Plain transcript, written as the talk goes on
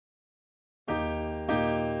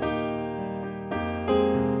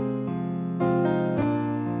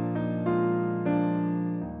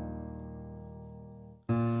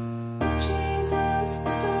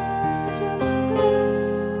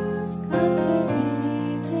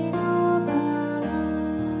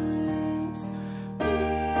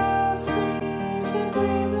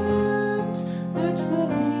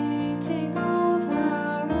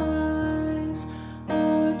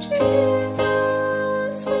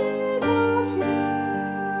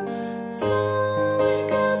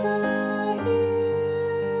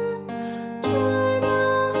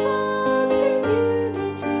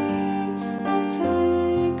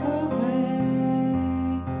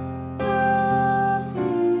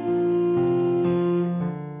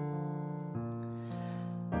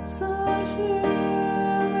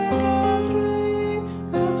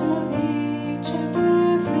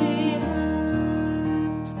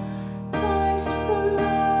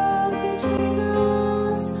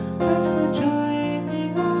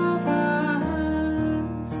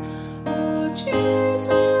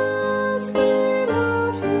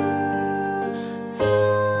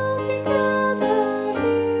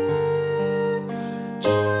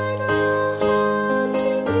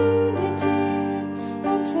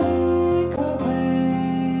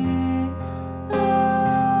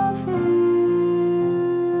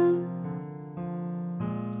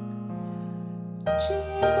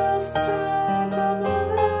Jesus stand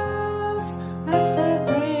among us at the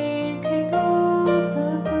breaking of the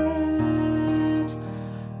bread.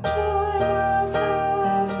 Join us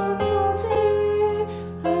as one body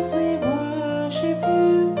as we worship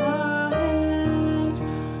you ahead.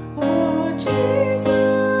 Oh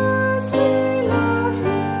Jesus, we love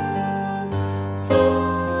you, so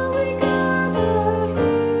we gather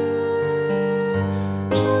here.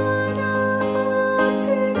 Join our hearts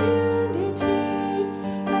in unity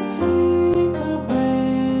and take away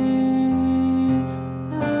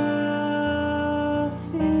our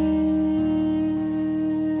fear.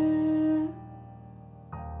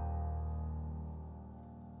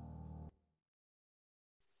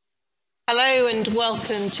 Hello and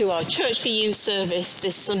welcome to our C4U service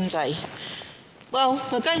this Sunday. Well,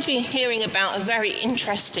 we're going to be hearing about a very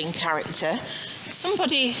interesting character,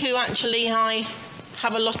 somebody who actually I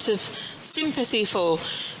have a lot of sympathy for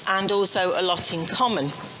and also a lot in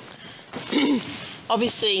common.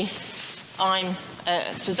 Obviously,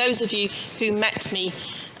 for those of you who met me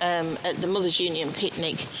at the Mothers Union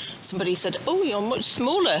picnic, somebody said, "Oh, you're much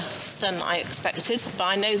smaller than I expected," but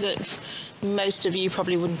I know that most of you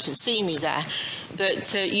probably wouldn't have seen me there.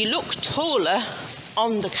 But you look taller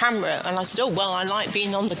on the camera. And I said, "Oh, well, I like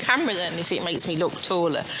being on the camera then if it makes me look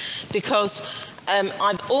taller." Because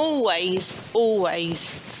I've always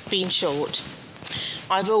been short.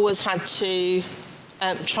 I've always had to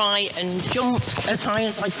try and jump as high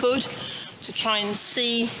as I could to try and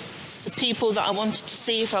see the people that I wanted to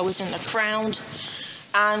see if I was in a crowd.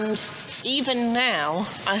 And even now,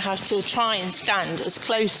 I have to try and stand as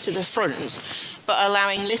close to the front, but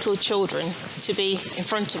allowing little children to be in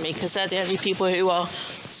front of me because they're the only people who are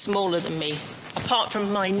smaller than me, apart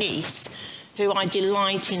from my niece, who I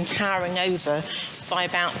delight in towering over by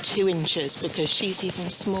about 2 inches because she's even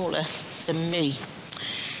smaller than me.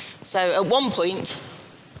 So at one point,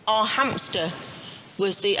 our hamster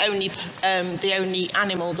was the only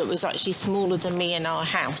animal that was actually smaller than me in our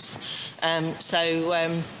house.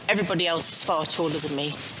 Everybody else is far taller than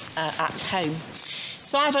me at home.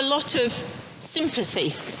 So I have a lot of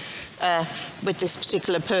sympathy with this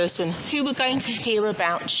particular person who we're going to hear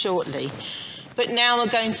about shortly. But now we're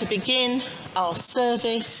going to begin our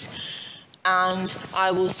service, and I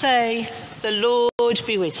will say, "The Lord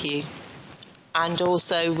be with you, and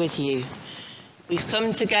also with you." We've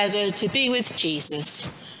come together to be with Jesus.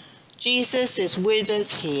 Jesus is with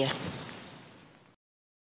us here.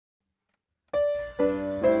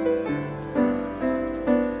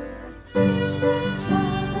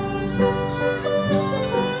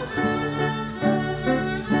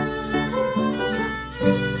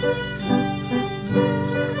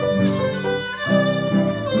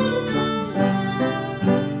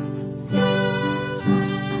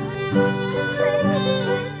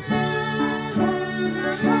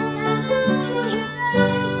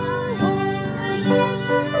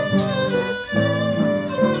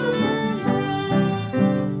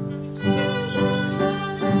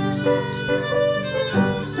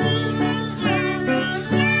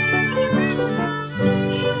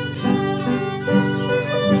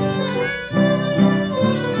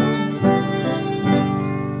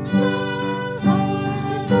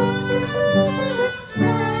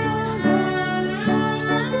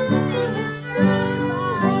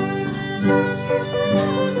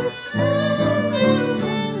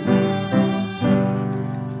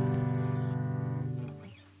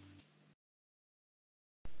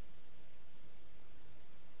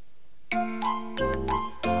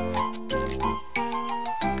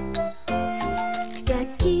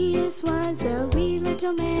 Zaccheus was a wee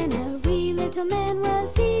little man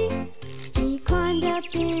was he. He climbed up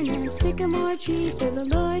in a sycamore tree for the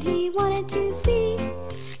Lord he wanted to see.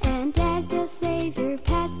 And as the Savior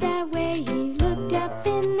passed that way, he looked up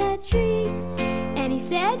in the tree. And he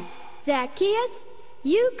said, "Zaccheus,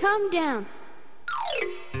 you come down.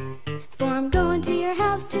 For I'm going to your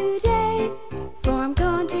house today. For I'm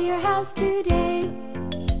going to your house today."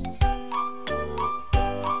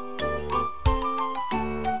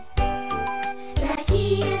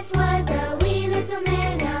 Zaccheus was a wee little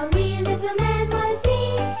man was he.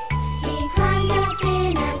 He climbed up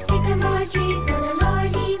in a sycamore tree for the Lord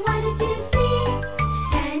he wanted to see.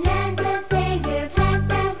 And as the Savior passed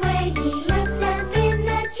that way, he looked up in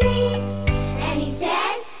the tree. And he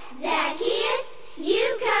said, "Zaccheus, you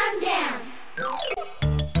come down.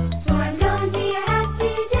 For I'm going to your house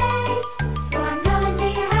today. For I'm going to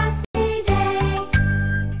your house today."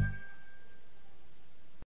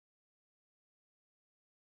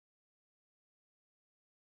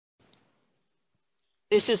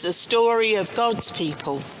 This is the story of God's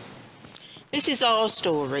people. This is our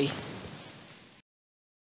story.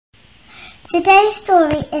 Today's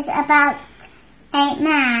story is about a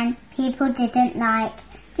man people didn't like.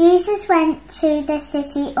 Jesus went to the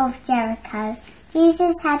city of Jericho.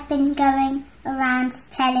 Jesus had been going around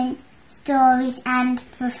telling stories and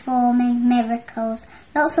performing miracles.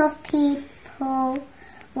 Lots of people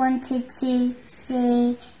wanted to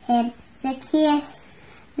see him. Zaccheus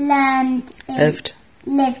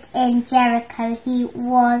lived in Jericho. He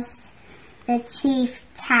was the chief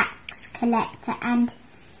tax collector and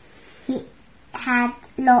he had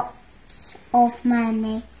lots of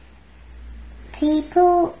money.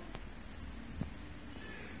 People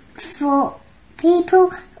from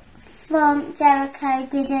Jericho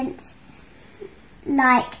didn't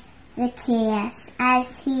like Zaccheus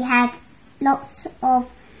as he had lots of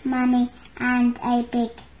money and a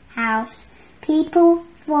big house. People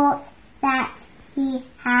thought that he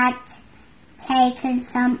had taken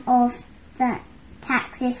some of the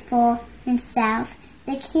taxes for himself.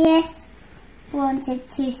 Zaccheus wanted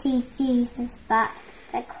to see Jesus, but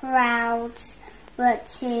the crowds were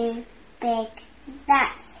too big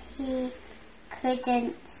that he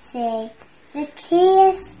couldn't see.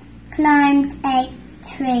 Zaccheus climbed a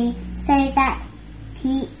tree so that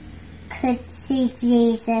he could see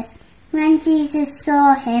Jesus. When Jesus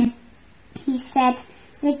saw him, he said,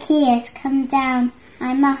 "Zaccheus, come down.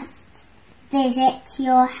 I must visit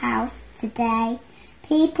your house today."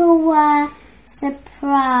 People were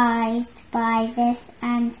surprised by this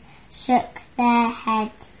and shook their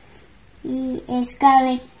head. He is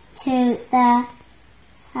going to the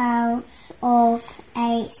house of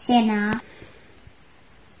a sinner.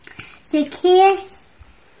 Zaccheus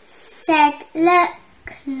said, "Look,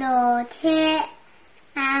 Lord, here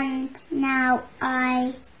and now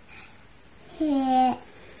I hear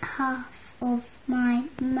half of my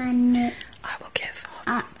money.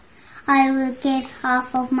 I will give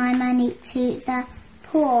half of my money to the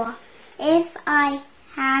poor. If I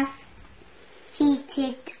have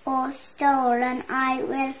cheated or stolen, I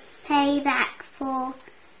will pay back four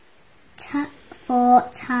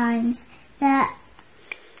times the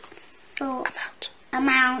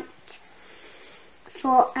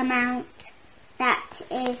amount that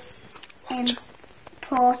is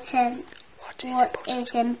important." What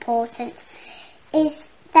is important is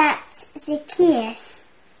that Zaccheus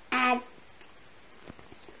had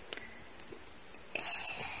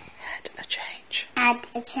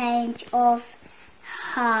a change of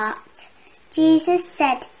heart. Jesus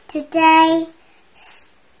said, "Today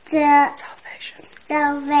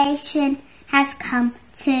salvation has come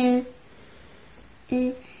to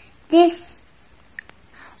this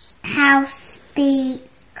house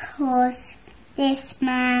because this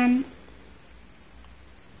man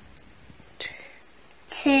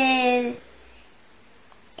too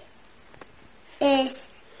is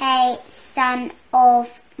a son of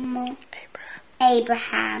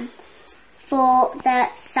Abraham. For the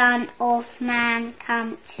Son of Man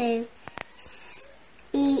come to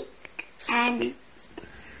seek and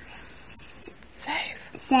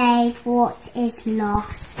save what is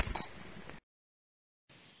lost."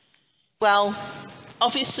 Well,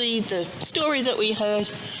 obviously the story that we heard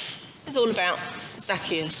is all about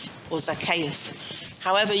Zaccheus or Zaccheus,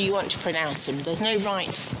 however you want to pronounce him. There's no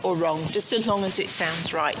right or wrong, just as long as it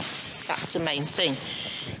sounds right. That's the main thing.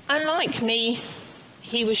 And like me,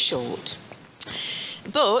 he was short.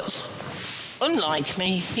 But, unlike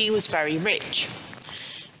me, he was very rich.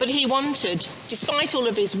 But he wanted, despite all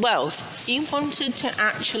of his wealth, he wanted to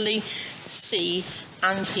actually see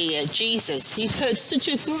and hear Jesus. He'd heard such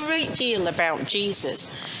a great deal about Jesus,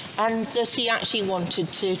 and that he actually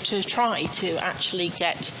wanted to try to actually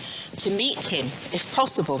get to meet him, if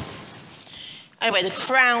possible. Anyway, the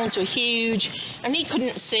crowds were huge, and he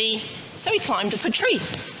couldn't see, so he climbed up a tree,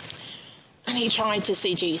 and he tried to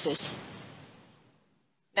see Jesus.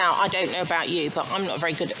 Now, I don't know about you, but I'm not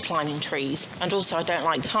very good at climbing trees, and also I don't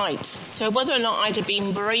like heights. So whether or not I'd have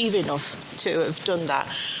been brave enough to have done that,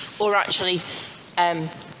 or actually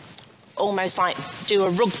almost like do a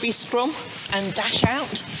rugby scrum and dash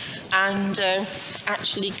out and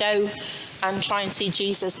actually go and try and see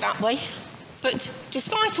Jesus that way. But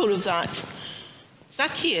despite all of that,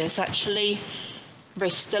 Zaccheus actually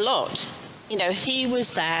risked a lot. You know, he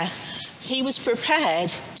was there, he was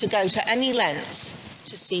prepared to go to any lengths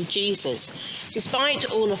to see Jesus. Despite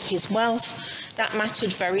all of his wealth, that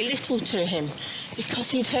mattered very little to him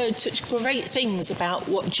because he'd heard such great things about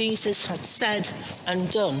what Jesus had said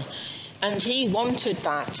and done. And he wanted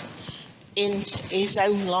that in his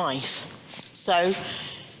own life. So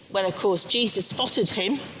when, of course, Jesus spotted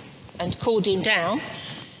him and called him down,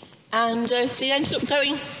 and they ended up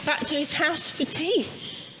going back to his house for tea.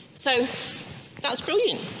 So that's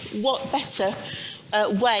brilliant. What better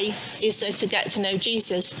way is there to get to know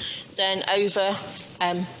Jesus than over,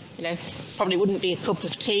 probably wouldn't be a cup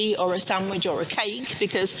of tea or a sandwich or a cake,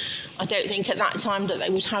 because I don't think at that time that they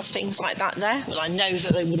would have things like that there. Well, I know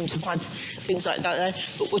that they wouldn't have had things like that there,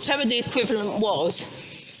 but whatever the equivalent was,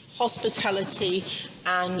 hospitality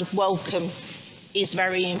and welcome is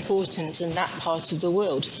very important in that part of the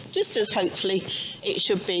world, just as hopefully it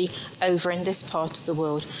should be over in this part of the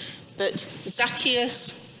world. But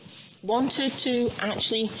Zaccheus wanted to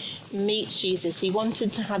actually meet Jesus. He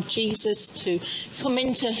wanted to have Jesus to come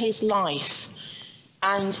into his life.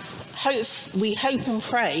 And we hope and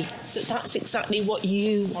pray that that's exactly what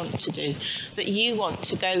you want to do, that you want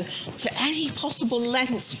to go to any possible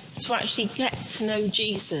lengths to actually get to know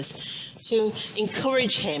Jesus, to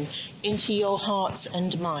encourage him into your hearts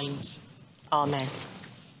and minds. Amen.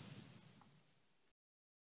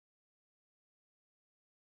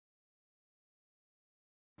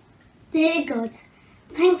 Dear God,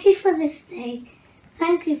 thank you for this day.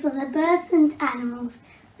 Thank you for the birds and animals,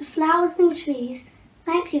 the flowers and trees.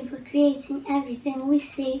 Thank you for creating everything we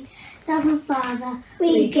see. Loving Father,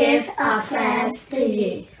 We give our prayers to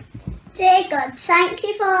you. Dear God, thank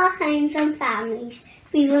you for our homes and families.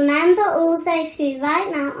 We remember all those who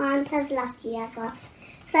right now aren't as lucky as us.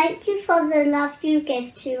 Thank you for the love you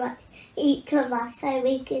give to each of us so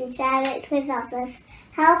we can share it with others.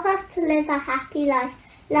 Help us to live a happy life.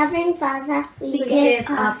 Loving Father, We give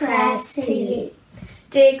our prayers to you.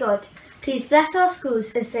 Dear God, please bless our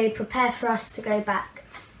schools as they prepare for us to go back.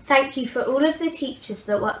 Thank you for all of the teachers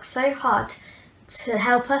that work so hard to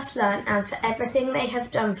help us learn and for everything they have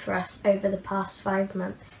done for us over the past 5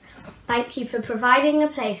 months. Thank you for providing a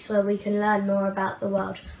place where we can learn more about the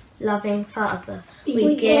world. Loving Father,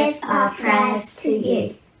 We give our prayers to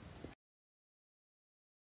you.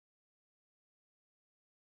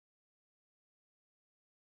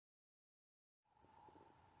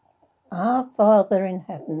 Our Father in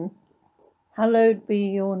heaven, hallowed be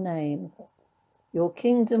your name. Your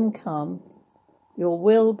kingdom come, your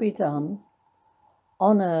will be done,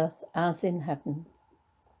 on earth as in heaven.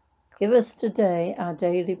 Give us today our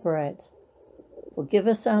daily bread. Forgive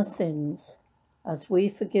us our sins, as we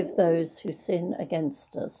forgive those who sin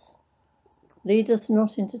against us. Lead us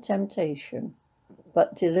not into temptation,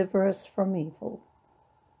 but deliver us from evil.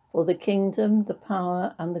 For the kingdom, the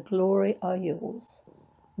power, and the glory are yours,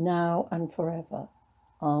 now and forever.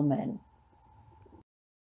 Amen.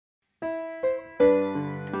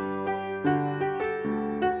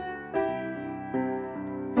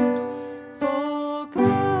 For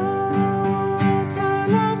God so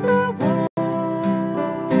loved the world,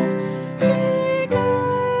 He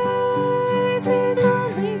gave His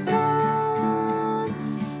only Son,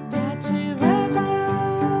 that whoever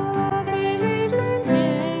believes in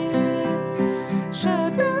Him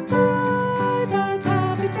should not die but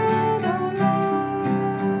have eternal life.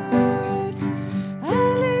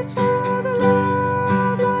 At least for the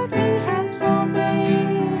love that He has for me,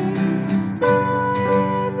 I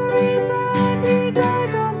am the reason He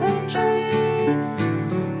died on the tree.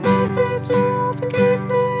 Life is for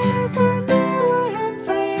forgiveness, and now I am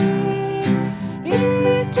free.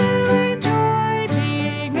 Is to enjoy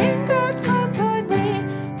being in God's company.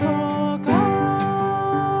 For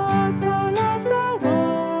God so loved the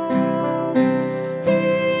world.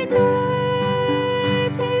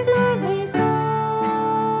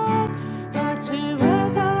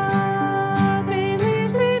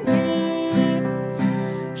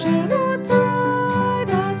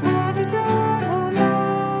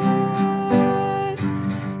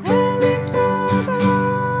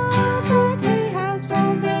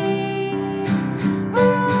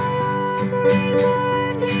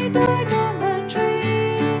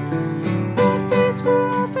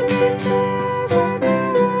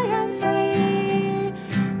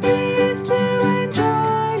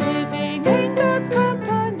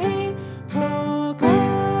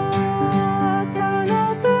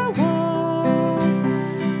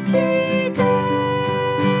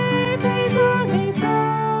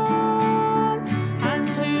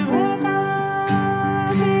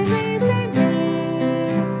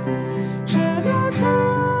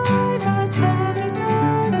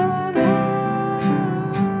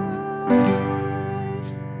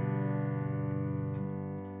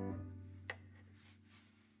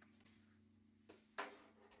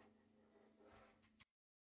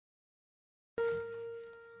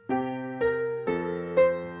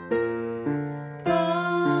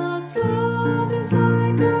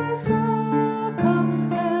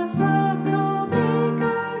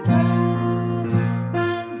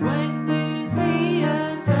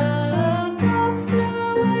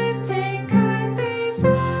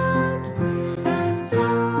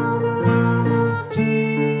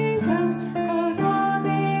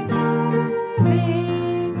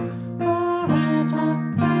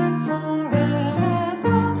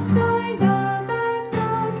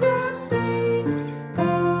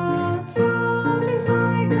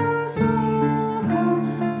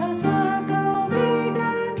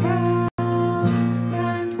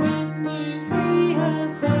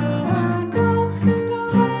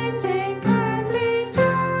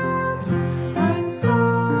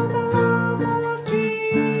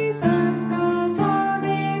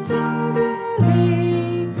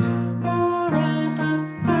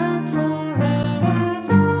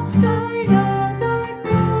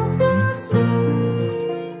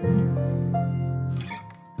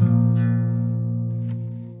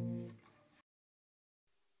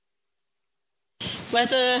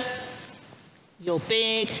 Whether you're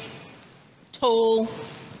big, tall,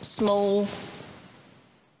 small,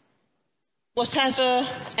 whatever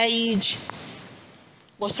age,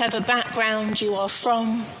 whatever background you are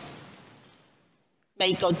from,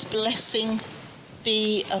 may God's blessing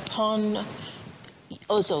be upon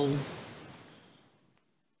us all.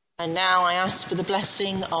 And now I ask for the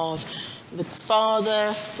blessing of the Father,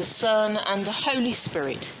 the Son, and the Holy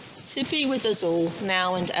Spirit to be with us all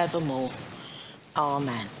now and evermore.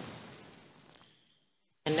 Amen.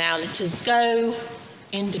 And now let us go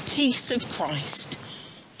in the peace of Christ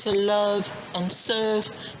to love and serve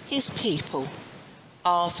his people,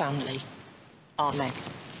 our family. Amen.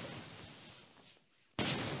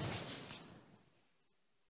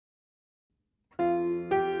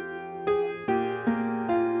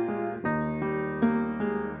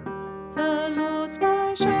 The Lord's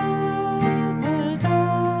my shepherd.